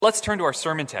Let's turn to our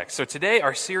sermon text. So today,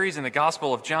 our series in the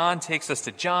Gospel of John takes us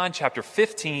to John chapter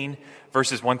 15,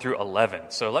 verses 1 through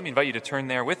 11. So let me invite you to turn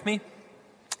there with me.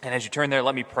 And as you turn there,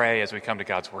 let me pray as we come to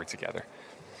God's Word together.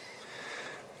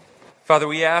 Father,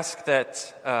 we ask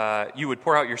that you would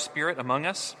pour out your Spirit among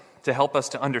us to help us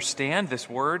to understand this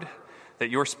Word that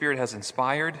your Spirit has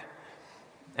inspired,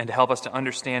 and to help us to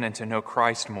understand and to know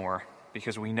Christ more,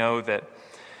 because we know that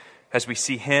as we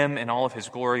see Him in all of His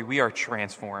glory, we are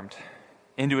transformed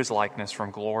into His likeness from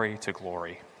glory to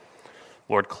glory.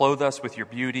 Lord, clothe us with your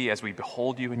beauty as we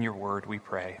behold you in your word, we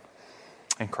pray.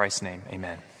 In Christ's name,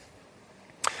 amen.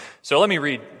 So let me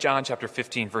read John chapter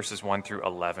 15, verses 1 through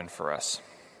 11 for us.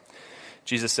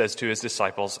 Jesus says to his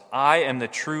disciples, "I am the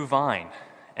true vine,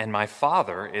 and my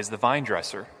Father is the vine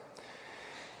dresser.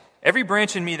 Every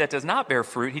branch in me that does not bear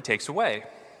fruit, he takes away.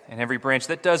 And every branch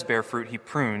that does bear fruit, he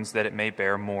prunes that it may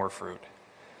bear more fruit.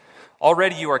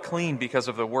 Already you are clean because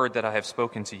of the word that I have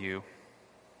spoken to you.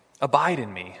 Abide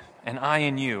in me, and I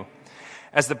in you.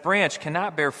 As the branch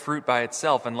cannot bear fruit by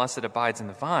itself unless it abides in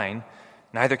the vine,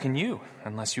 neither can you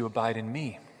unless you abide in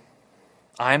me.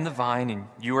 I am the vine, and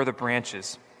you are the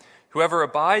branches. Whoever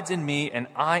abides in me and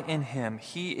I in him,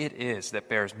 he it is that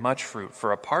bears much fruit,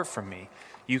 for apart from me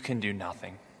you can do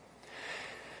nothing.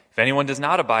 If anyone does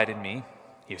not abide in me,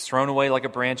 he is thrown away like a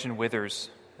branch and withers,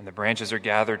 and the branches are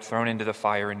gathered, thrown into the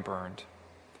fire, and burned.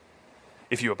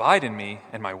 If you abide in me,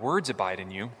 and my words abide in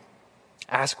you,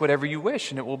 ask whatever you wish,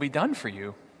 and it will be done for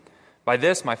you. By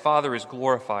this my Father is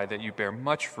glorified, that you bear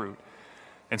much fruit,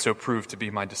 and so prove to be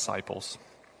my disciples.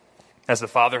 As the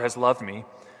Father has loved me,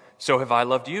 so have I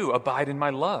loved you. Abide in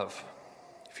my love.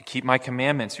 If you keep my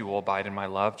commandments, you will abide in my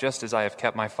love, just as I have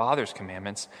kept my Father's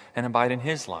commandments, and abide in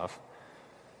his love.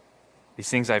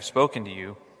 These things I have spoken to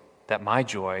you, that my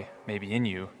joy may be in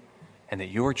you, and that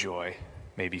your joy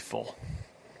may be full."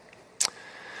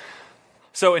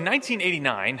 So in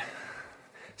 1989,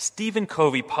 Stephen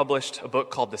Covey published a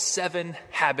book called The 7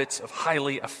 Habits of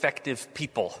Highly Effective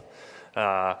People.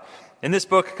 In this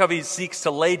book, Covey seeks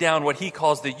to lay down what he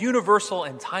calls the universal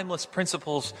and timeless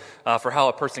principles for how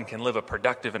a person can live a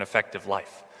productive and effective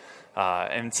life.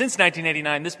 And since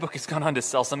 1989, this book has gone on to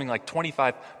sell something like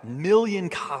 25 million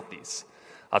copies.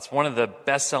 It's one of the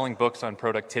best-selling books on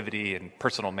productivity and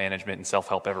personal management and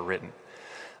self-help ever written.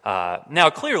 Now,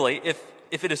 clearly, if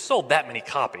it has sold that many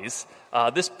copies,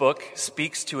 this book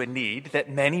speaks to a need that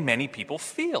many, many people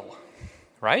feel,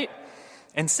 right?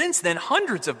 And since then,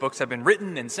 hundreds of books have been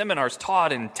written and seminars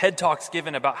taught and TED Talks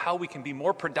given about how we can be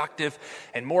more productive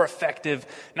and more effective,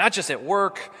 not just at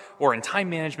work or in time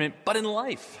management, but in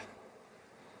life.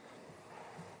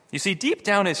 You see, deep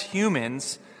down as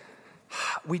humans,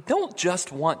 we don't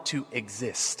just want to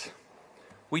exist.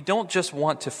 We don't just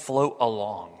want to float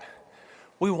along.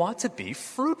 We want to be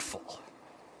fruitful.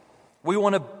 We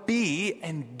want to be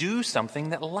and do something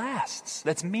that lasts,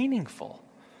 that's meaningful.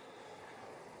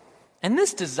 And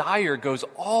this desire goes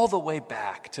all the way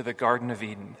back to the Garden of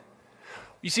Eden.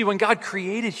 You see, when God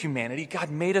created humanity,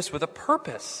 God made us with a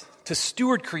purpose to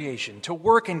steward creation, to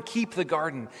work and keep the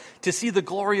garden, to see the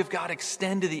glory of God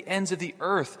extend to the ends of the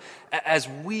earth as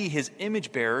we, his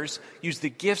image bearers, use the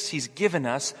gifts he's given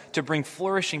us to bring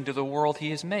flourishing to the world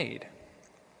he has made.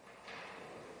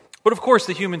 But of course,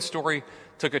 the human story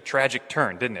took a tragic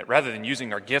turn, didn't it? Rather than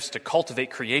using our gifts to cultivate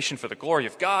creation for the glory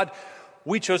of God,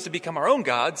 we chose to become our own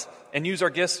gods and use our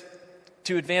gifts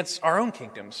to advance our own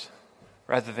kingdoms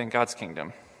rather than God's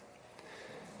kingdom.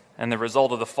 And the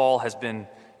result of the fall has been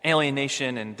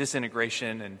alienation and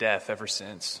disintegration and death ever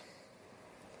since.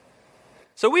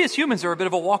 So we as humans are a bit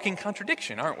of a walking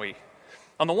contradiction, aren't we?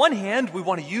 On the one hand, we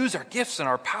want to use our gifts and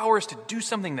our powers to do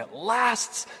something that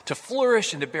lasts, to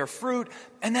flourish and to bear fruit,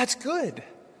 and that's good.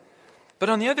 But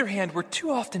on the other hand, we're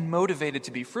too often motivated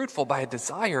to be fruitful by a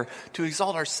desire to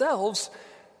exalt ourselves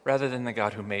rather than the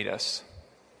God who made us.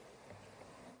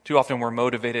 Too often we're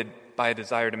motivated by a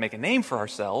desire to make a name for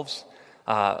ourselves,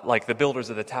 like the builders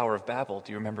of the Tower of Babel.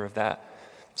 Do you remember of that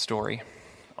story?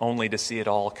 Only to see it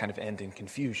all kind of end in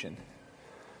confusion.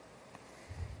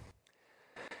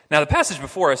 Now, the passage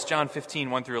before us, John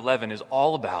 15, 1 through 11, is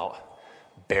all about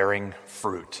bearing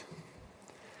fruit.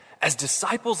 As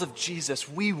disciples of Jesus,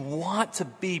 we want to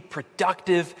be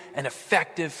productive and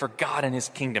effective for God and his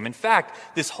kingdom. In fact,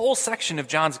 this whole section of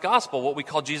John's gospel, what we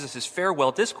call Jesus'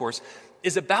 farewell discourse,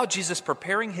 is about Jesus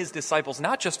preparing his disciples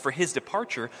not just for his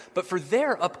departure, but for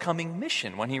their upcoming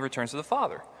mission when he returns to the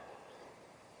Father.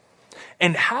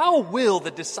 And how will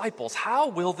the disciples, how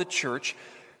will the church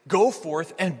go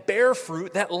forth and bear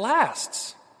fruit that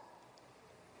lasts?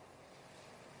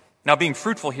 Now, being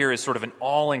fruitful here is sort of an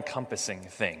all-encompassing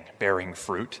thing, bearing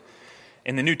fruit.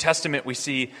 In the New Testament, we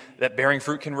see that bearing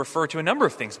fruit can refer to a number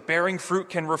of things. Bearing fruit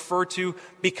can refer to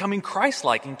becoming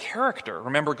Christ-like in character.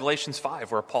 Remember Galatians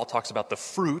 5, where Paul talks about the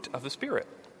fruit of the Spirit.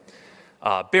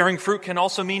 Bearing fruit can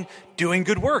also mean doing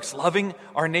good works, loving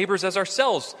our neighbors as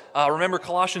ourselves. Remember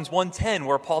Colossians 1:10,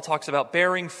 where Paul talks about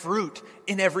bearing fruit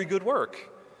in every good work.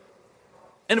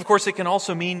 And of course, it can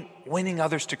also mean winning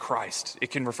others to Christ.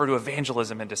 It can refer to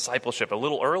evangelism and discipleship. A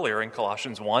little earlier in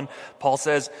Colossians 1, Paul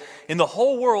says, "In the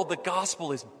whole world, the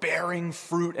gospel is bearing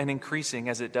fruit and increasing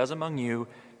as it does among you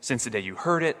since the day you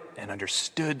heard it and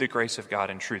understood the grace of God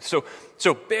in truth."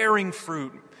 So bearing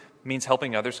fruit means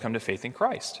helping others come to faith in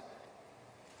Christ.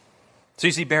 So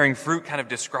you see, bearing fruit kind of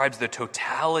describes the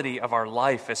totality of our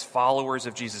life as followers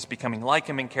of Jesus, becoming like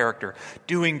him in character,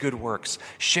 doing good works,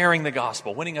 sharing the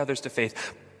gospel, winning others to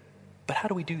faith. But how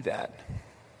do we do that?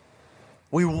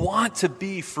 We want to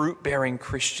be fruit-bearing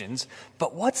Christians,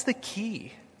 but what's the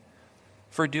key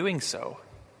for doing so?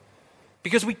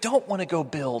 Because we don't want to go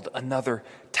build another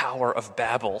Tower of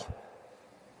Babel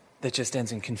that just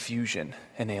ends in confusion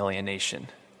and alienation.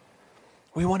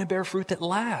 We want to bear fruit that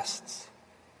lasts.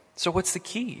 So what's the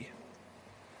key?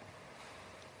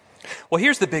 Well,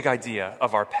 here's the big idea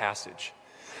of our passage.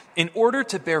 In order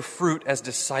to bear fruit as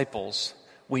disciples,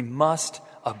 we must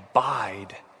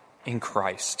abide in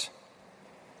Christ.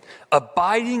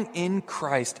 Abiding in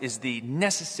Christ is the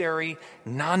necessary,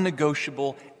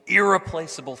 non-negotiable,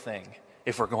 irreplaceable thing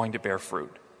if we're going to bear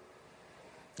fruit.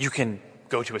 You can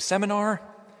go to a seminar,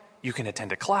 you can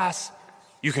attend a class,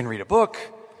 you can read a book,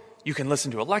 you can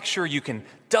listen to a lecture, you can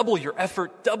double your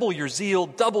effort, double your zeal,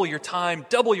 double your time,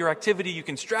 double your activity, you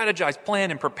can strategize, plan,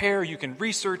 and prepare, you can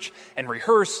research and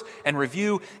rehearse and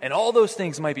review, and all those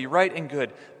things might be right and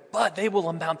good, but they will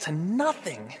amount to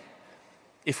nothing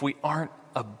if we aren't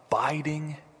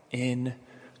abiding in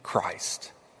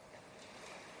Christ.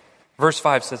 Verse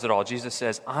 5 says it all. Jesus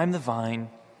says, "I'm the vine,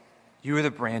 you are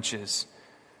the branches.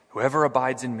 Whoever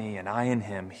abides in me and I in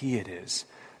him, he it is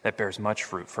that bears much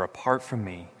fruit, for apart from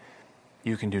me,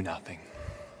 you can do nothing."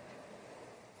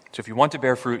 So if you want to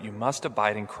bear fruit, you must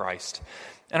abide in Christ.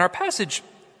 And our passage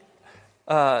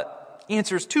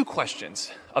answers two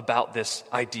questions about this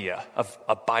idea of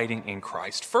abiding in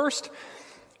Christ. First,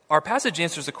 our passage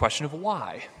answers the question of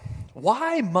why.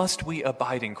 Why must we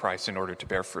abide in Christ in order to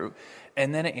bear fruit?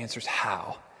 And then it answers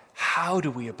how. How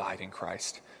do we abide in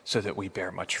Christ so that we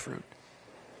bear much fruit?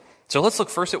 So let's look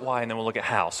first at why, and then we'll look at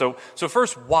how. So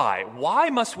first, why? Why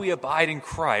must we abide in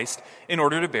Christ in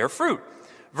order to bear fruit?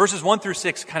 Verses 1 through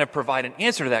 6 kind of provide an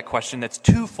answer to that question that's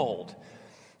twofold.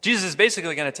 Jesus is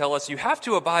basically going to tell us, you have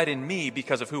to abide in me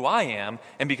because of who I am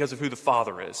and because of who the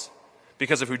Father is.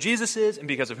 Because of who Jesus is and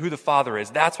because of who the Father is.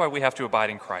 That's why we have to abide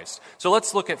in Christ. So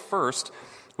let's look at first,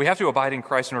 we have to abide in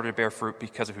Christ in order to bear fruit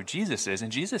because of who Jesus is.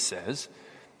 And Jesus says,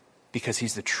 because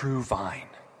he's the true vine.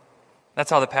 That's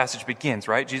how the passage begins,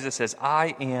 right? Jesus says,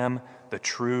 "I am the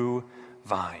true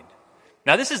vine."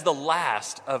 Now, this is the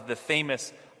last of the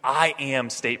famous "I am"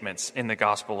 statements in the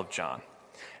Gospel of John.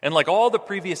 And like all the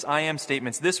previous "I am"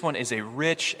 statements, this one is a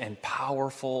rich and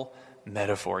powerful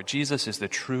metaphor. Jesus is the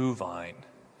true vine.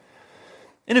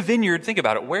 In a vineyard, think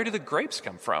about it, where do the grapes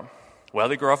come from? Well,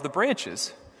 they grow off the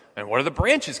branches. And what are the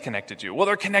branches connected to? Well,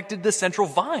 they're connected to the central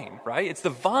vine, right? It's the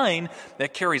vine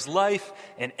that carries life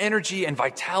and energy and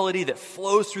vitality that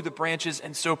flows through the branches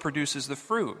and so produces the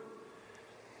fruit.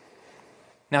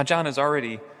 Now, John has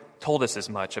already told us as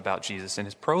much about Jesus in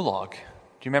his prologue. Do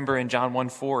you remember in John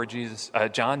 1:4,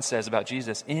 John says about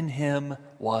Jesus, "In him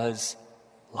was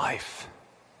life."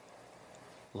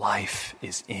 Life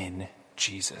is in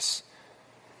Jesus.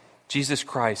 Jesus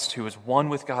Christ, who was one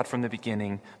with God from the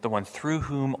beginning, the one through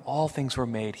whom all things were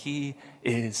made, he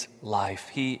is life.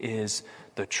 He is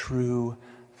the true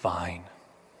vine.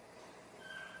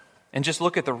 And just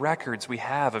look at the records we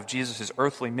have of Jesus'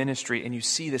 earthly ministry, and you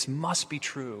see this must be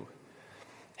true.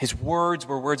 His words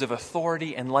were words of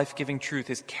authority and life-giving truth.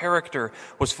 His character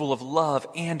was full of love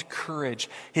and courage.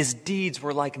 His deeds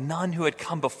were like none who had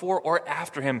come before or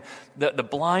after him. The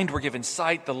blind were given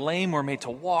sight, the lame were made to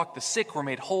walk, the sick were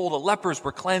made whole, the lepers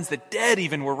were cleansed, the dead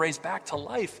even were raised back to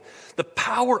life. The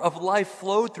power of life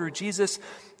flowed through Jesus,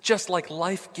 just like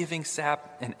life-giving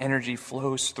sap and energy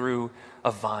flows through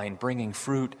a vine, bringing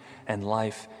fruit and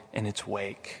life in its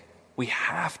wake. We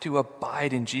have to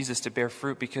abide in Jesus to bear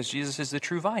fruit because Jesus is the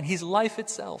true vine. He's life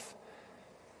itself.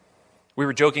 We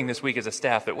were joking this week as a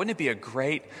staff that wouldn't it be a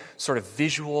great sort of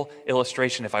visual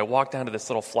illustration if I walked down to this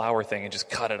little flower thing and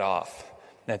just cut it off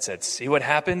and said, "See what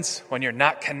happens when you're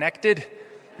not connected?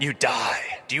 You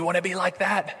die. Do you want to be like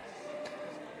that?"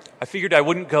 I figured I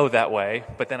wouldn't go that way,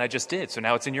 but then I just did. So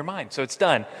now it's in your mind. So it's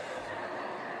done.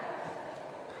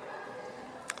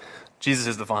 Jesus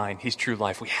is the vine. He's true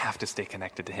life. We have to stay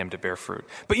connected to him to bear fruit.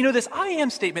 But this I am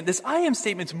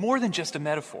statement's more than just a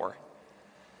metaphor.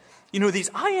 These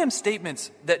I am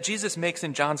statements that Jesus makes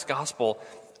in John's gospel,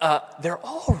 they're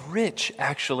all rich,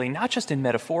 actually, not just in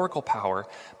metaphorical power,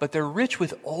 but they're rich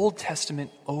with Old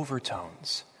Testament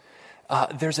overtones.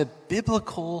 There's a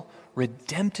biblical,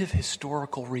 redemptive,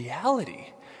 historical reality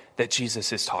that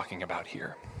Jesus is talking about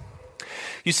here.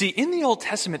 You see, in the Old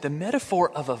Testament, the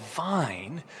metaphor of a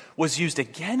vine was used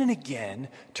again and again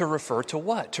to refer to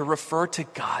what? To refer to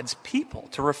God's people,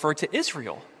 to refer to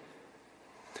Israel.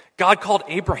 God called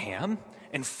Abraham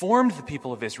and formed the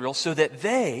people of Israel so that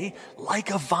they, like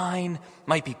a vine,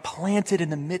 might be planted in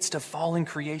the midst of fallen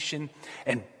creation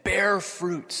and bear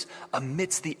fruits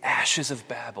amidst the ashes of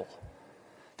Babel.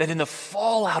 That in the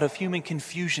fallout of human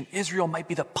confusion, Israel might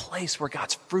be the place where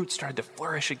God's fruit started to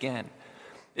flourish again.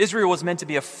 Israel was meant to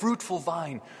be a fruitful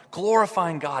vine,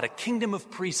 glorifying God, a kingdom of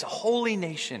priests, a holy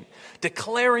nation,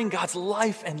 declaring God's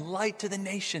life and light to the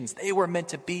nations. They were meant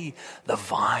to be the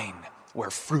vine where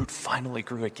fruit finally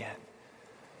grew again.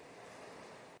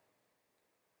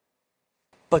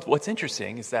 But what's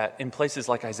interesting is that in places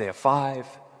like Isaiah 5,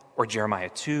 or Jeremiah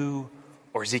 2,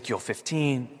 or Ezekiel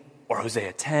 15, or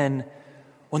Hosea 10,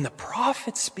 when the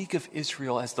prophets speak of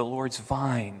Israel as the Lord's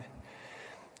vine,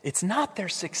 it's not their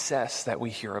success that we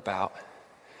hear about,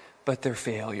 but their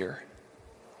failure.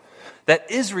 That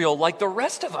Israel, like the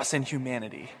rest of us in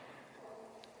humanity,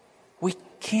 we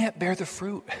can't bear the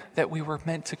fruit that we were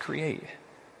meant to create.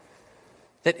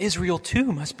 That Israel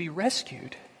too must be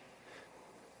rescued.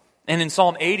 And in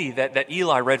Psalm 80 that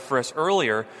Eli read for us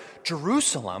earlier,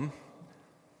 Jerusalem,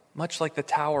 much like the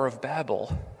Tower of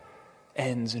Babel,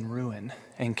 ends in ruin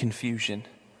and confusion.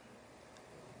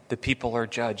 The people are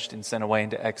judged and sent away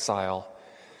into exile,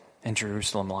 and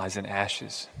Jerusalem lies in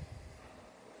ashes.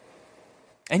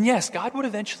 And yes, God would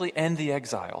eventually end the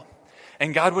exile,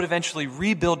 and God would eventually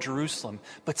rebuild Jerusalem,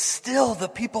 but still the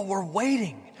people were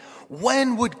waiting.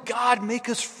 When would God make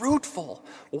us fruitful?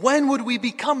 When would we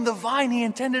become the vine he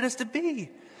intended us to be?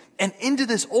 And into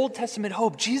this Old Testament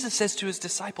hope, Jesus says to his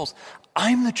disciples,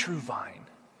 I'm the true vine.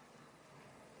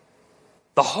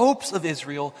 The hopes of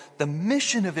Israel, the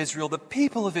mission of Israel, the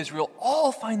people of Israel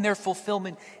all find their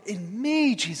fulfillment in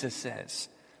me, Jesus says.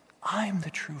 I'm the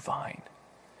true vine.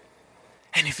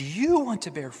 And if you want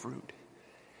to bear fruit,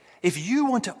 if you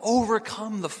want to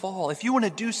overcome the fall, if you want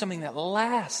to do something that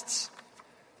lasts,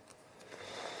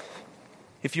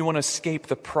 if you want to escape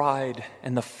the pride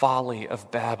and the folly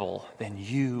of Babel, then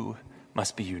you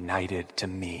must be united to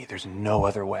me. There's no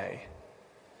other way.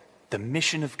 The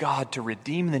mission of God to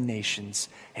redeem the nations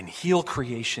and heal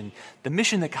creation, the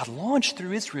mission that God launched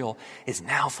through Israel, is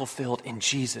now fulfilled in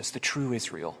Jesus, the true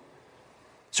Israel.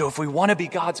 So if we want to be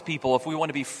God's people, if we want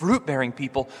to be fruit-bearing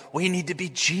people, we need to be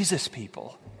Jesus'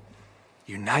 people,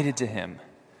 united to him,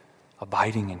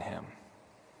 abiding in him.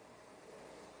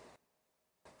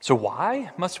 So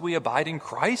why must we abide in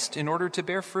Christ in order to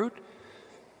bear fruit?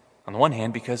 On the one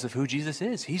hand, because of who Jesus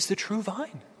is. He's the true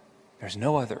vine. There's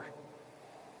no other.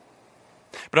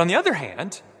 But on the other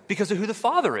hand, because of who the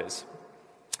Father is.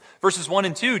 Verses 1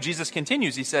 and 2, Jesus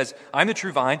continues. He says, I'm the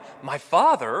true vine. My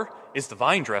Father is the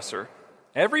vine dresser.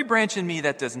 Every branch in me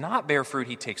that does not bear fruit,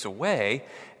 he takes away.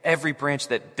 Every branch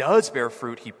that does bear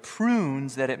fruit, he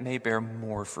prunes that it may bear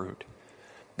more fruit.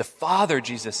 The Father,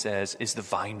 Jesus says, is the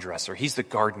vine dresser. He's the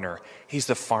gardener. He's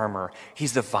the farmer.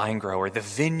 He's the vine grower. The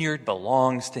vineyard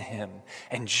belongs to him.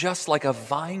 And just like a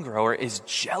vine grower is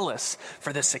jealous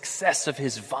for the success of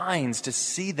his vines to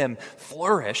see them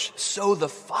flourish, so the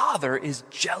Father is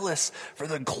jealous for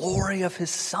the glory of his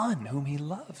Son, whom he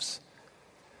loves.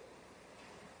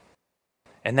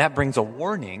 And that brings a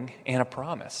warning and a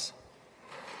promise.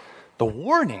 The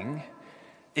warning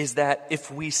is that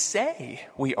if we say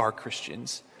we are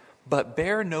Christians but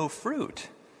bear no fruit,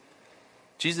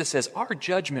 Jesus says our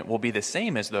judgment will be the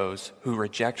same as those who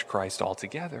reject Christ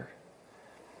altogether.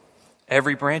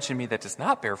 Every branch in me that does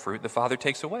not bear fruit, the Father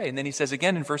takes away. And then he says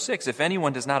again in verse 6, if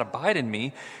anyone does not abide in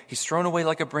me, he's thrown away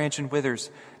like a branch and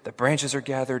withers. The branches are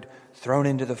gathered, thrown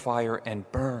into the fire,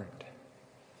 and burned.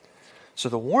 So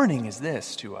the warning is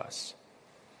this to us.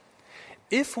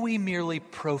 If we merely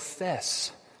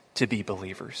profess to be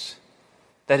believers,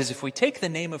 that is, if we take the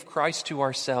name of Christ to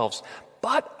ourselves,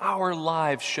 but our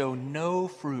lives show no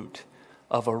fruit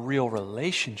of a real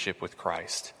relationship with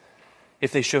Christ,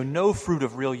 if they show no fruit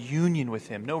of real union with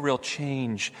him, no real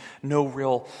change, no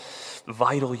real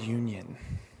vital union,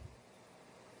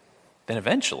 then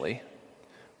eventually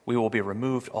we will be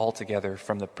removed altogether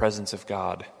from the presence of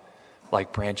God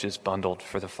like branches bundled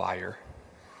for the fire.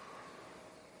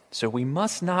 So we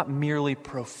must not merely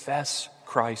profess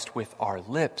Christ with our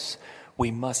lips.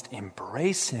 We must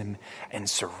embrace him and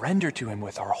surrender to him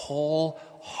with our whole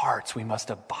hearts. We must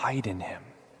abide in him.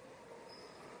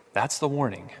 That's the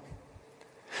warning.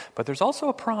 But there's also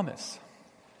a promise.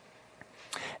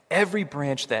 Every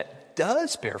branch that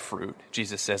does bear fruit,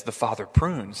 Jesus says, the Father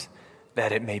prunes,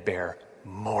 that it may bear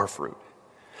more fruit.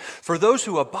 For those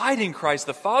who abide in Christ,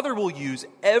 the Father will use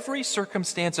every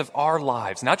circumstance of our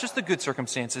lives, not just the good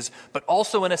circumstances, but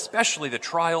also and especially the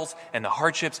trials and the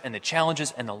hardships and the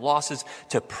challenges and the losses,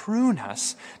 to prune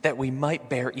us that we might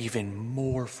bear even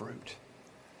more fruit.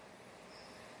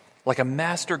 Like a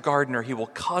master gardener, he will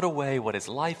cut away what is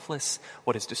lifeless,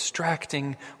 what is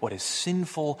distracting, what is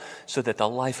sinful, so that the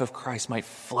life of Christ might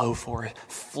flow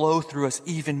through us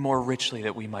even more richly,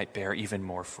 that we might bear even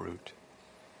more fruit.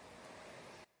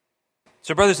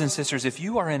 So, brothers and sisters, if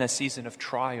you are in a season of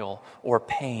trial or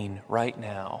pain right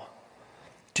now,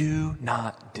 do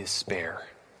not despair.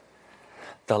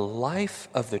 The life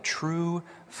of the true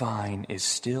vine is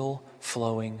still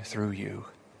flowing through you.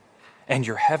 And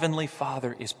your heavenly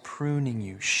Father is pruning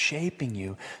you, shaping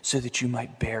you, so that you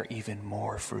might bear even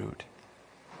more fruit.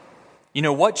 You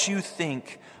know, what you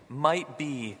think might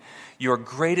be your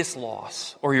greatest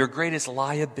loss or your greatest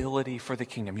liability for the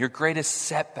kingdom, your greatest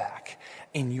setback,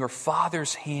 in your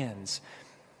Father's hands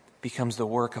becomes the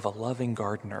work of a loving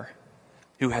gardener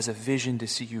who has a vision to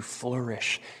see you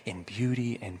flourish in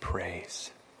beauty and praise.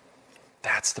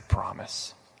 That's the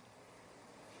promise.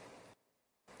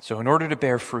 So in order to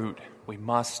bear fruit, we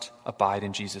must abide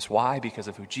in Jesus. Why? Because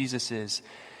of who Jesus is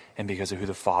and because of who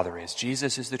the Father is.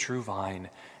 Jesus is the true vine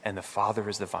and the Father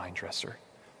is the vine dresser.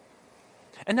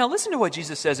 And now listen to what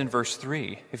Jesus says in verse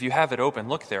 3. If you have it open,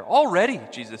 look there. Already,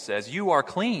 Jesus says, you are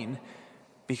clean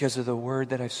because of the word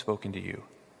that I've spoken to you.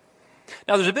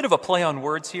 Now there's a bit of a play on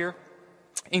words here.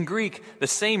 In Greek, the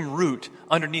same root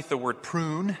underneath the word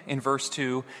prune in verse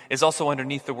 2 is also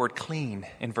underneath the word clean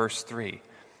in verse 3.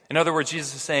 In other words,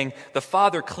 Jesus is saying the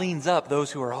Father cleans up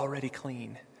those who are already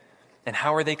clean. And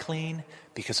how are they clean?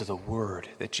 Because of the word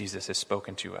that Jesus has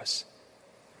spoken to us.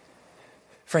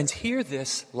 Friends, hear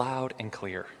this loud and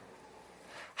clear.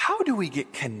 How do we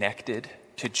get connected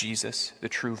to Jesus, the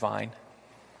true vine?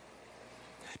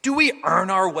 Do we earn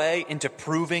our way into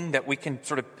proving that we can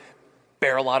sort of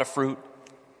bear a lot of fruit?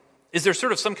 Is there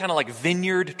sort of some kind of like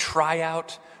vineyard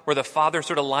tryout where the Father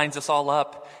sort of lines us all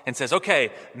up and says,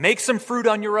 okay, make some fruit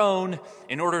on your own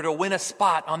in order to win a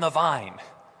spot on the vine?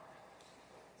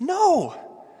 No.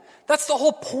 That's the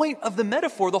whole point of the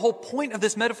metaphor. The whole point of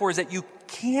this metaphor is that you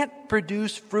can't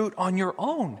produce fruit on your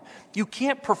own. You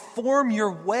can't perform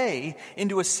your way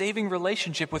into a saving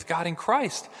relationship with God in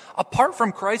Christ. Apart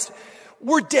from Christ,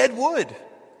 we're dead wood.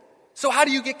 So how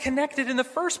do you get connected in the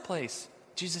first place?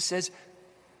 Jesus says,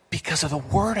 because of the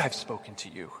word I've spoken to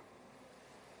you.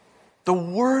 The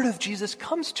word of Jesus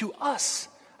comes to us,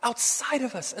 outside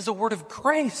of us, as a word of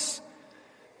grace.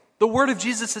 The word of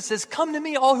Jesus that says, come to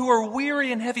me, all who are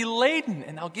weary and heavy laden,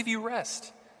 and I'll give you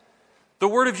rest. The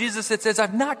word of Jesus that says,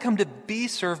 I've not come to be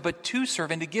served, but to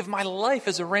serve, and to give my life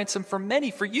as a ransom for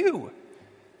many, for you.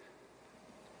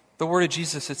 The word of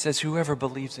Jesus that says, whoever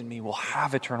believes in me will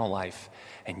have eternal life,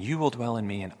 and you will dwell in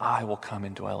me, and I will come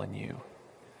and dwell in you.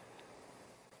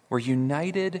 We're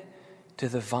united to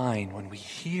the vine when we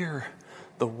hear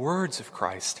the words of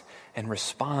Christ and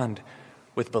respond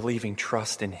with believing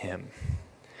trust in him.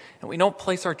 And we don't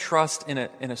place our trust in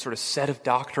a sort of set of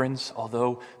doctrines,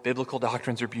 although biblical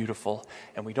doctrines are beautiful.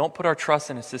 And we don't put our trust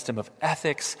in a system of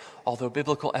ethics, although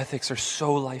biblical ethics are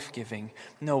so life-giving.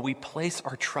 No, we place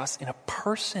our trust in a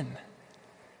person,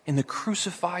 in the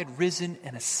crucified, risen,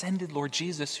 and ascended Lord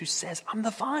Jesus, who says, I'm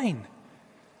the vine.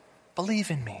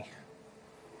 Believe in me.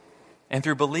 And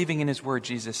through believing in his word,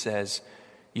 Jesus says,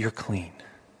 you're clean.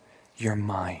 You're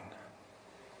mine.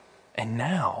 And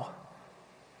now,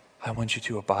 I want you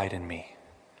to abide in me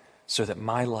so that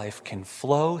my life can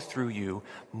flow through you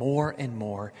more and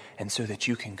more, and so that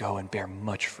you can go and bear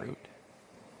much fruit.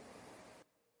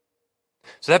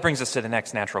 So that brings us to the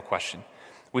next natural question.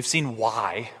 We've seen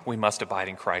why we must abide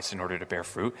in Christ in order to bear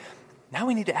fruit. Now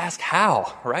we need to ask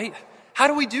how, right? How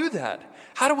do we do that?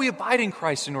 How do we abide in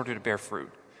Christ in order to bear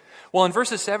fruit? Well, in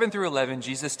verses 7 through 11,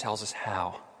 Jesus tells us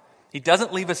how. He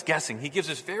doesn't leave us guessing. He gives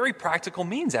us very practical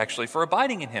means, actually, for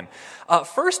abiding in him.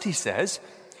 First, he says,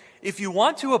 if you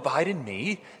want to abide in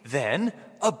me, then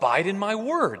abide in my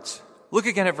words. Look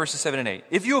again at verses 7 and 8.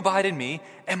 If you abide in me,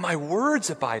 and my words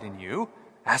abide in you,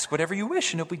 ask whatever you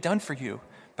wish, and it'll be done for you.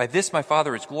 By this my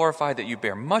Father is glorified, that you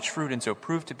bear much fruit, and so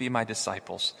prove to be my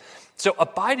disciples. So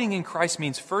abiding in Christ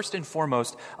means, first and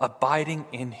foremost, abiding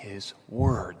in his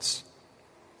words.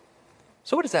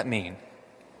 So what does that mean?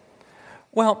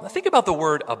 Well, think about the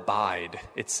word abide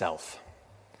itself.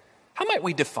 How might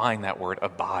we define that word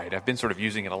abide? I've been sort of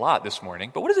using it a lot this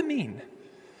morning, but what does it mean?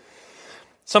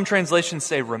 Some translations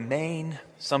say remain,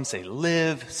 some say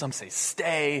live, some say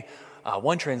stay.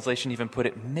 One translation even put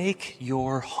it, make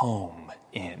your home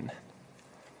in.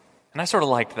 And I sort of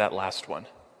liked that last one.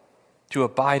 To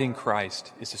abide in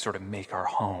Christ is to sort of make our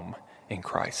home in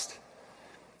Christ.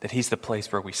 That He's the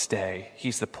place where we stay.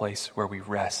 He's the place where we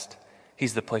rest.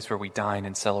 He's the place where we dine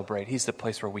and celebrate. He's the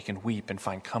place where we can weep and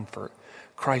find comfort.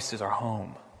 Christ is our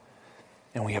home,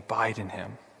 and we abide in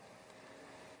Him.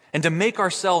 And to make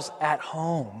ourselves at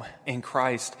home in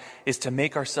Christ is to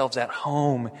make ourselves at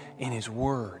home in His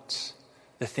words,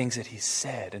 the things that He's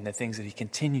said and the things that He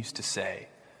continues to say.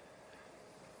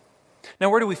 Now,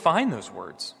 where do we find those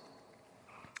words?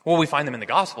 Well, we find them in the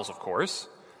Gospels, of course.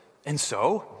 And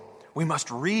so, we must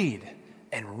read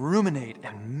and ruminate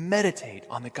and meditate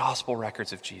on the Gospel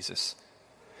records of Jesus.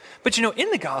 But in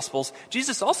the Gospels,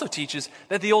 Jesus also teaches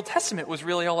that the Old Testament was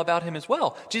really all about Him as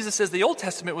well. Jesus says the Old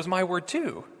Testament was my word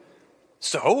too.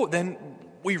 So then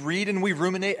we read and we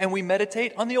ruminate and we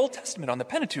meditate on the Old Testament, on the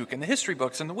Pentateuch and the history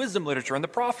books and the wisdom literature and the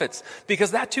prophets,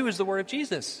 because that too is the word of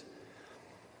Jesus.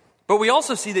 But we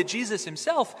also see that Jesus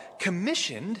Himself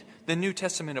commissioned the New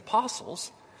Testament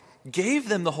apostles, gave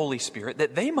them the Holy Spirit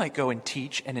that they might go and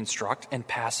teach and instruct and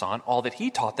pass on all that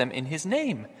He taught them in His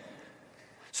name.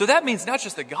 So that means not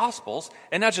just the Gospels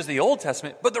and not just the Old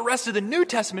Testament, but the rest of the New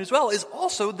Testament as well is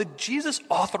also the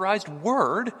Jesus-authorized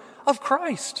word of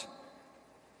Christ.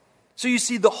 So you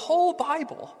see, the whole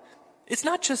Bible, it's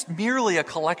not just merely a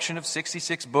collection of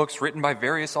 66 books written by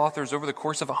various authors over the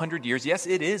course of 100 years. Yes,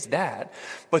 it is that.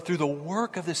 But through the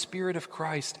work of the Spirit of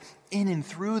Christ, in and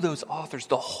through those authors,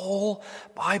 the whole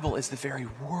Bible is the very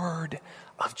word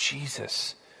of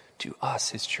Jesus to us,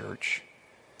 His church.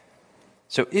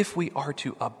 So if we are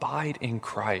to abide in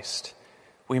Christ,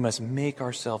 we must make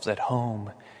ourselves at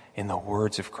home in the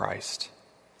words of Christ.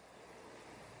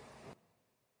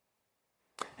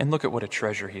 And look at what a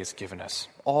treasure He has given us.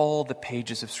 All the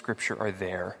pages of Scripture are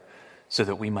there so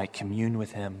that we might commune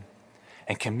with Him,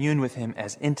 and commune with Him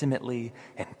as intimately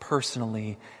and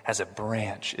personally as a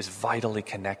branch is vitally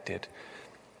connected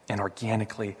and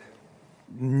organically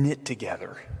knit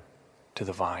together to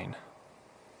the vine.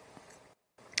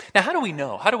 Now, how do we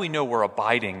know? How do we know we're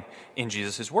abiding in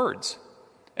Jesus' words?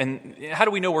 And how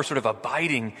do we know we're sort of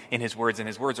abiding in His words and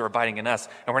His words are abiding in us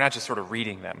and we're not just sort of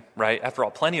reading them, right? After all,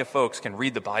 plenty of folks can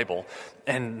read the Bible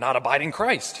and not abide in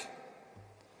Christ.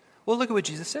 Well, look at what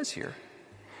Jesus says here.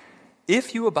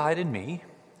 If you abide in me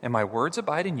and my words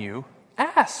abide in you,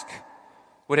 ask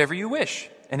whatever you wish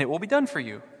and it will be done for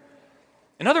you.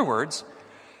 In other words,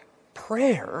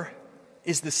 prayer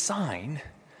is the sign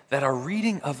that our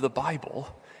reading of the Bible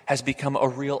has become a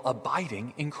real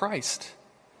abiding in Christ.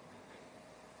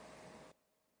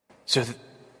 So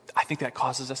I think that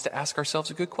causes us to ask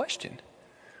ourselves a good question.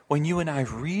 When you and I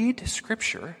read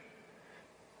Scripture,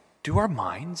 do our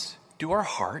minds, do our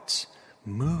hearts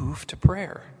move to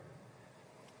prayer?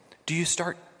 Do you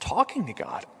start talking to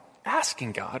God,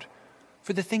 asking God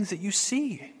for the things that you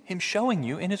see Him showing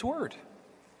you in His Word?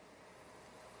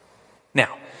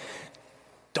 Now,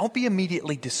 don't be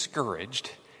immediately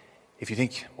discouraged if you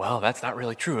think, well, that's not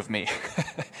really true of me.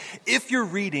 If your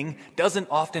reading doesn't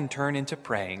often turn into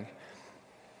praying,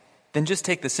 then just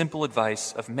take the simple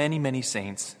advice of many, many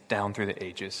saints down through the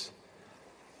ages.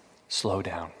 Slow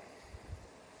down.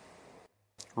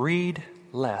 Read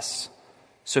less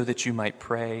so that you might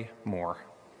pray more.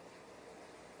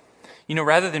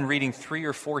 Rather than reading 3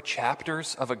 or 4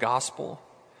 chapters of a gospel,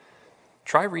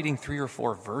 try reading 3 or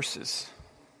 4 verses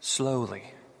slowly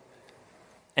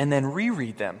and then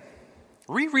reread them.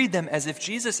 Reread them as if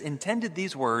Jesus intended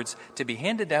these words to be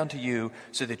handed down to you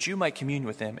so that you might commune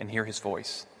with Him and hear His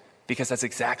voice. Because that's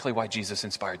exactly why Jesus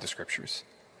inspired the Scriptures.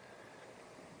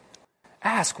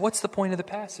 Ask, what's the point of the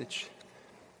passage?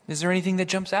 Is there anything that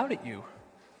jumps out at you?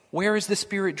 Where is the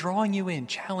Spirit drawing you in,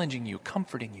 challenging you,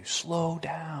 comforting you? Slow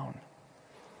down.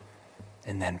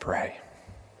 And then pray.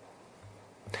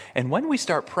 And when we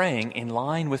start praying in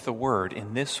line with the Word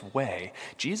in this way,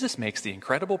 Jesus makes the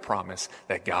incredible promise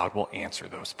that God will answer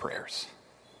those prayers.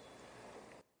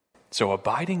 So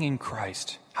abiding in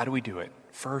Christ, how do we do it?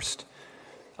 First,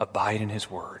 abide in His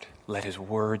Word. Let His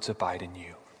words abide in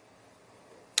you.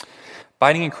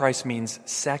 Abiding in Christ means,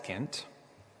 second,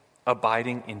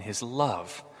 abiding in His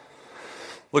love.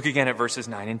 Look again at verses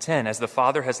 9 and 10. As the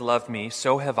Father has loved me,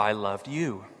 so have I loved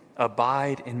you.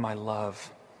 Abide in my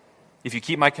love. If you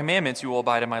keep my commandments, you will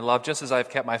abide in my love, just as I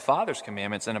have kept my Father's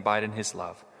commandments and abide in His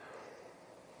love.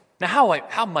 Now,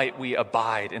 how might we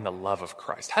abide in the love of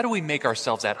Christ? How do we make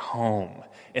ourselves at home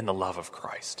in the love of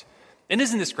Christ? And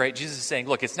isn't this great? Jesus is saying,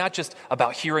 look, it's not just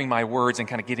about hearing my words and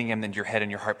kind of getting them into your head and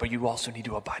your heart, but you also need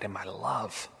to abide in my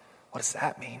love. What does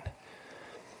that mean?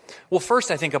 Well,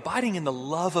 first, I think abiding in the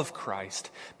love of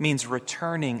Christ means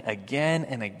returning again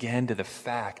and again to the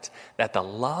fact that the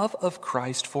love of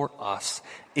Christ for us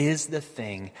is the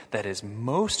thing that is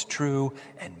most true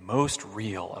and most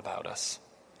real about us.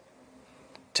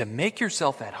 To make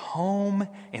yourself at home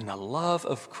in the love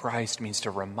of Christ means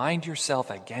to remind yourself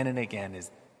again and again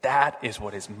that is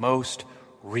what is most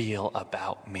real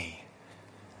about me.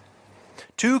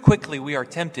 Too quickly we are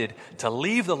tempted to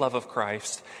leave the love of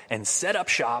Christ and set up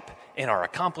shop in our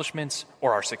accomplishments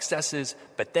or our successes,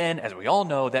 but then, as we all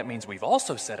know, that means we've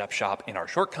also set up shop in our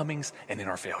shortcomings and in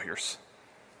our failures.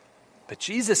 But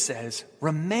Jesus says,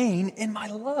 remain in my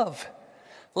love.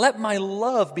 Let my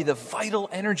love be the vital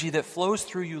energy that flows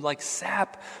through you like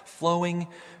sap flowing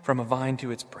from a vine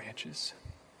to its branches.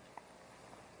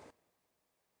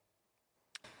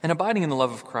 And abiding in the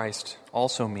love of Christ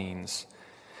also means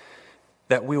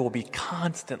that we will be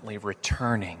constantly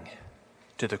returning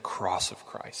to the cross of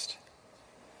Christ.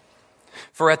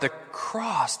 For at the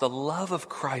cross, the love of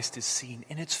Christ is seen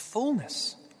in its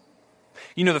fullness.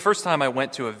 You know, the first time I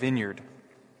went to a vineyard,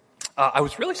 I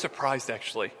was really surprised,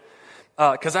 actually.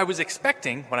 Because I was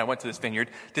expecting, when I went to this vineyard,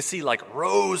 to see like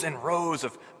rows and rows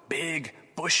of big,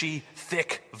 bushy,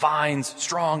 thick vines,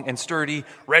 strong and sturdy,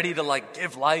 ready to like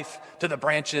give life to the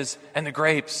branches and the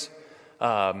grapes.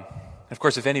 Of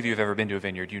course, if any of you have ever been to a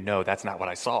vineyard, you know that's not what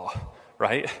I saw,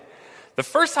 right? The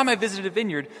first time I visited a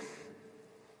vineyard,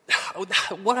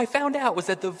 what I found out was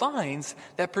that the vines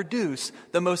that produce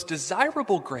the most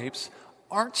desirable grapes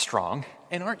aren't strong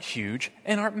and aren't huge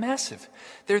and aren't massive.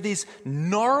 They're these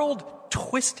gnarled,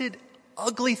 twisted,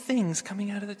 ugly things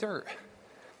coming out of the dirt,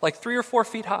 like 3 or 4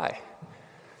 feet high,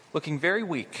 looking very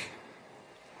weak.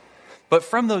 But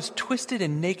from those twisted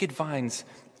and naked vines,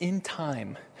 in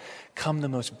time, come the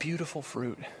most beautiful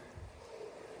fruit.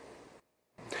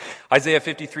 Isaiah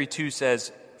 53:2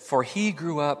 says, "For he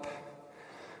grew up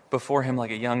before him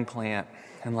like a young plant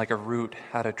and like a root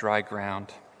out of dry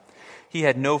ground. He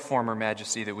had no form or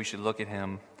majesty that we should look at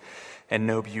him, and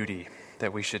no beauty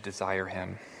that we should desire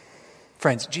him."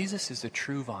 Friends, Jesus is the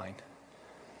true vine,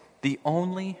 the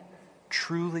only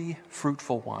truly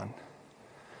fruitful one.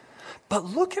 But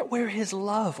look at where his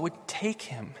love would take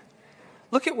him.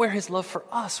 Look at where his love for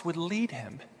us would lead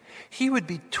him. He would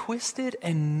be twisted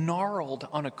and gnarled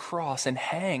on a cross and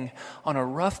hang on a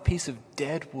rough piece of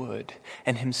dead wood,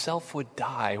 and himself would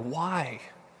die. Why?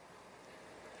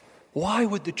 Why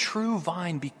would the true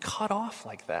vine be cut off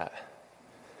like that?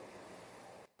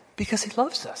 Because he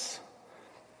loves us.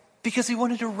 Because he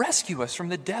wanted to rescue us from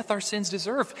the death our sins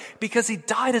deserve. Because he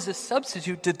died as a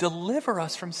substitute to deliver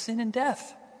us from sin and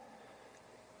death,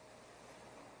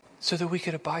 so that we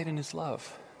could abide in his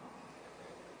love.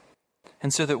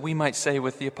 And so that we might say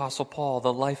with the Apostle Paul,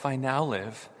 "The life I now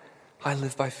live, I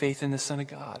live by faith in the Son of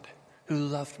God, who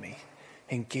loved me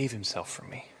and gave himself for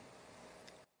me."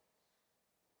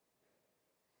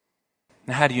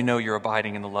 Now, how do you know you're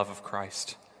abiding in the love of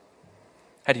Christ?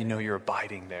 How do you know you're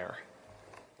abiding there?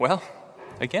 Well,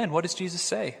 again, what does Jesus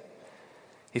say?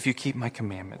 "If you keep my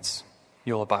commandments,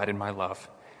 you'll abide in my love,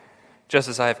 just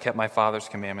as I have kept my Father's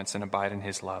commandments and abide in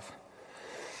his love."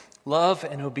 Love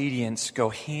and obedience go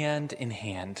hand in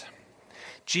hand.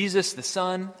 Jesus, the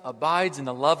Son, abides in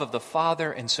the love of the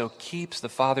Father and so keeps the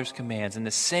Father's commands. In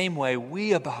the same way,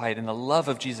 we abide in the love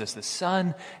of Jesus, the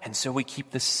Son, and so we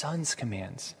keep the Son's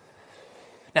commands.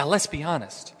 Now, let's be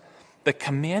honest. The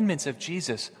commandments of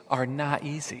Jesus are not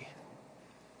easy.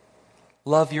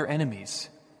 Love your enemies.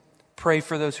 Pray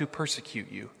for those who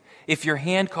persecute you. If your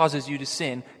hand causes you to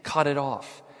sin, cut it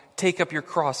off. Take up your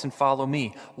cross and follow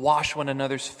me. Wash one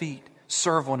another's feet.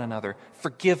 Serve one another.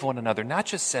 Forgive one another. Not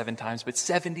just 7 times, but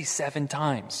 77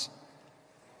 times.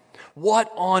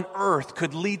 What on earth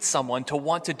could lead someone to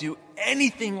want to do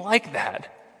anything like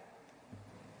that?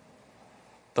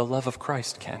 The love of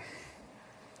Christ can.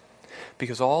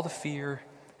 Because all the fear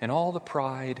and all the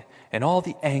pride and all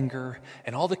the anger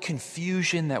and all the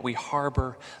confusion that we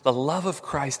harbor, the love of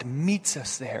Christ meets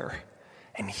us there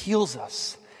and heals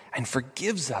us and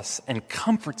forgives us and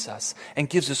comforts us and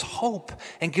gives us hope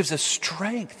and gives us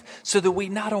strength so that we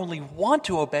not only want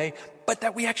to obey, but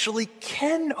that we actually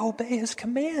can obey his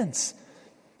commands.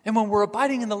 And when we're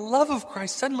abiding in the love of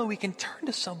Christ, suddenly we can turn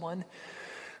to someone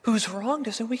who's wronged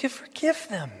us and we can forgive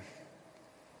them.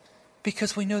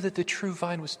 Because we know that the true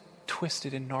vine was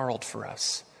twisted and gnarled for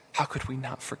us. How could we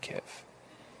not forgive?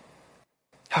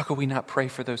 How could we not pray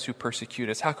for those who persecute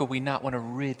us? How could we not want to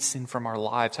rid sin from our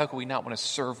lives? How could we not want to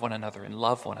serve one another and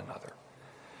love one another?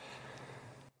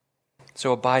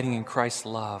 So abiding in Christ's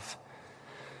love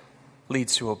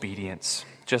leads to obedience,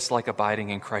 just like abiding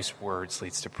in Christ's words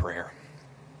leads to prayer.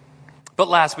 But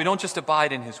last, we don't just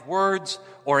abide in his words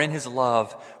or in his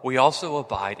love, we also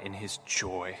abide in his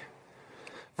joy.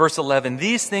 Verse 11,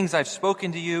 "These things I've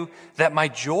spoken to you, that my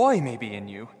joy may be in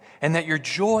you, and that your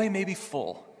joy may be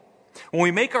full." When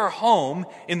we make our home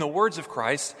in the words of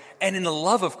Christ and in the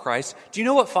love of Christ, do you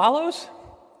know what follows?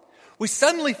 We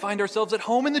suddenly find ourselves at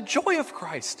home in the joy of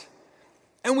Christ.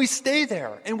 And we stay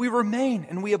there, and we remain,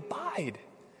 and we abide.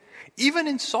 Even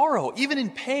in sorrow, even in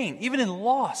pain, even in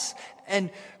loss.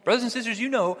 And brothers and sisters, you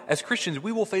know, as Christians,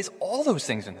 we will face all those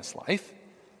things in this life.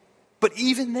 But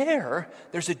even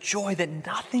there's a joy that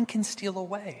nothing can steal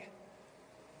away.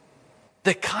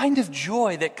 The kind of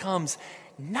joy that comes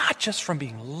not just from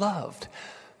being loved,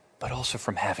 but also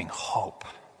from having hope.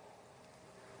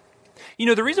 You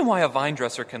know, the reason why a vine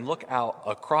dresser can look out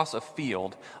across a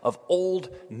field of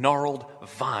old, gnarled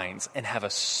vines and have a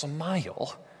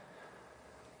smile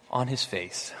on his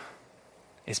face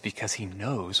is because he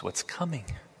knows what's coming.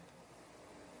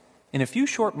 In a few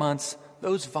short months,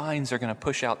 those vines are going to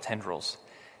push out tendrils,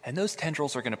 and those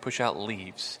tendrils are going to push out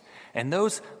leaves. And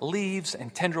those leaves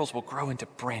and tendrils will grow into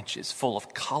branches full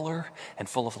of color and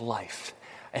full of life.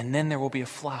 And then there will be a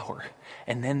flower,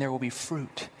 and then there will be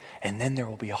fruit, and then there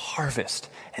will be a harvest,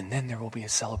 and then there will be a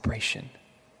celebration.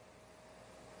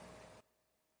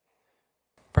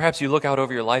 Perhaps you look out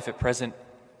over your life at present,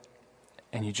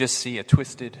 and you just see a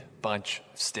twisted bunch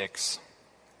of sticks.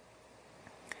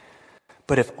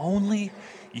 But if only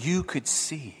you could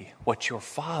see what your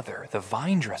Father, the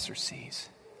vine dresser, sees.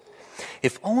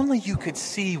 If only you could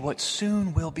see what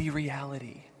soon will be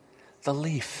reality. The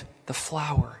leaf, the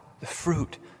flower, the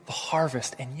fruit, the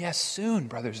harvest, and yes, soon,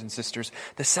 brothers and sisters,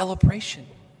 the celebration.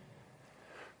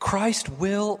 Christ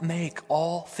will make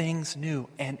all things new,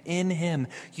 and in him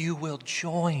you will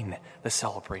join the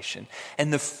celebration.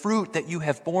 And the fruit that you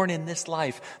have borne in this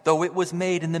life, though it was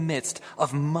made in the midst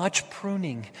of much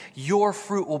pruning, your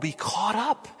fruit will be caught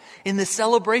up in the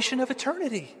celebration of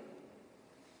eternity.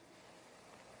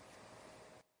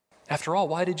 After all,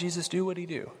 why did Jesus do what he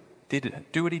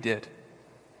did?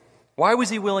 Why was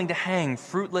he willing to hang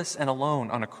fruitless and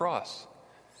alone on a cross?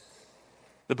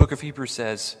 The book of Hebrews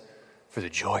says, "For the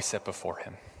joy set before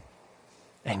him."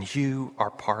 And you are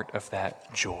part of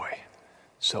that joy.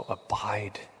 So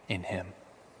abide in him.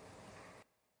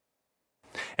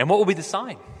 And what will be the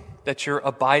sign that you're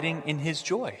abiding in his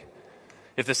joy?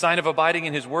 If the sign of abiding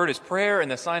in his word is prayer and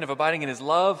the sign of abiding in his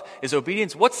love is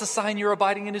obedience, what's the sign you're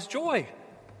abiding in his joy?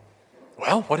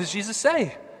 Well, what does Jesus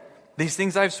say? "These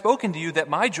things I've spoken to you, that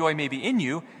my joy may be in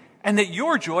you, and that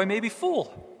your joy may be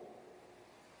full."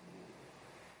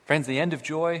 Friends, the end of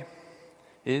joy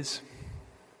is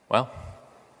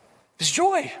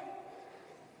joy.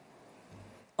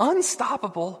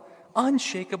 Unstoppable,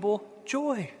 unshakable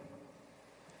joy.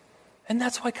 And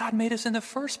that's why God made us in the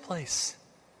first place.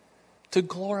 To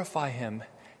glorify him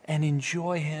and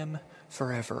enjoy him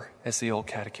forever, as the old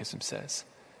catechism says.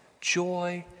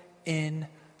 Joy in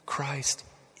Christ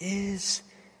is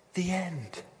the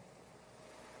end.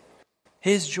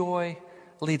 His joy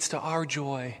leads to our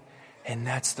joy, and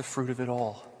that's the fruit of it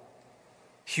all.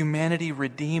 Humanity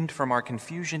redeemed from our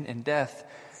confusion and death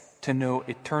to know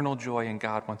eternal joy in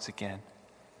God once again.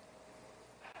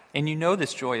 And you know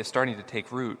this joy is starting to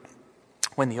take root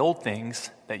when the old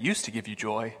things that used to give you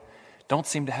joy don't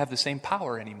seem to have the same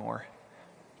power anymore.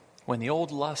 When the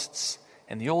old lusts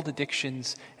and the old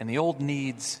addictions and the old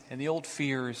needs and the old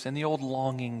fears and the old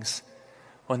longings,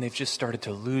 when they've just started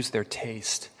to lose their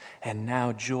taste, and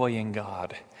now joy in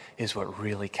God is what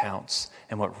really counts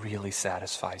and what really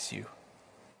satisfies you.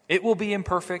 It will be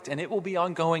imperfect and it will be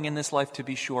ongoing in this life, to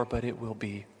be sure, but it will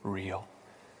be real.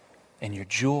 And your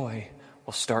joy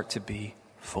will start to be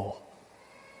full.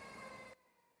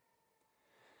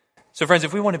 So friends,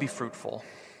 if we want to be fruitful,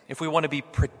 if we want to be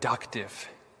productive,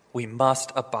 we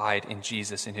must abide in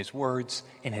Jesus, in his words,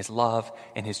 in his love,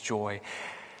 in his joy.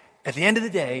 At the end of the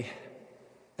day,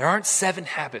 there aren't 7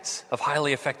 habits of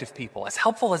highly effective people. As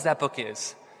helpful as that book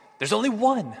is, there's only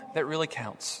one that really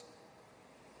counts.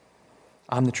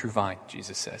 I'm the true vine,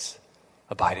 Jesus says.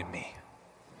 Abide in me.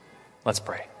 Let's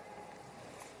pray.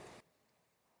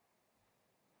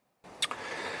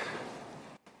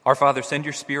 Our Father, send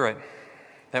your Spirit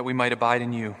that we might abide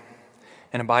in you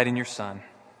and abide in your Son.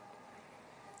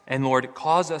 And Lord,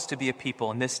 cause us to be a people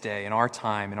in this day, in our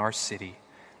time, in our city,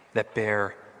 that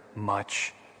bear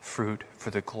much fruit for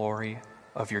the glory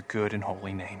of your good and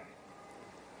holy name.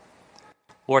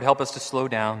 Lord, help us to slow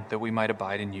down that we might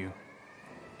abide in you.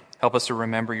 Help us to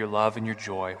remember your love and your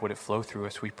joy. Would it flow through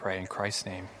us, we pray, in Christ's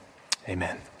name.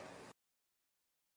 Amen.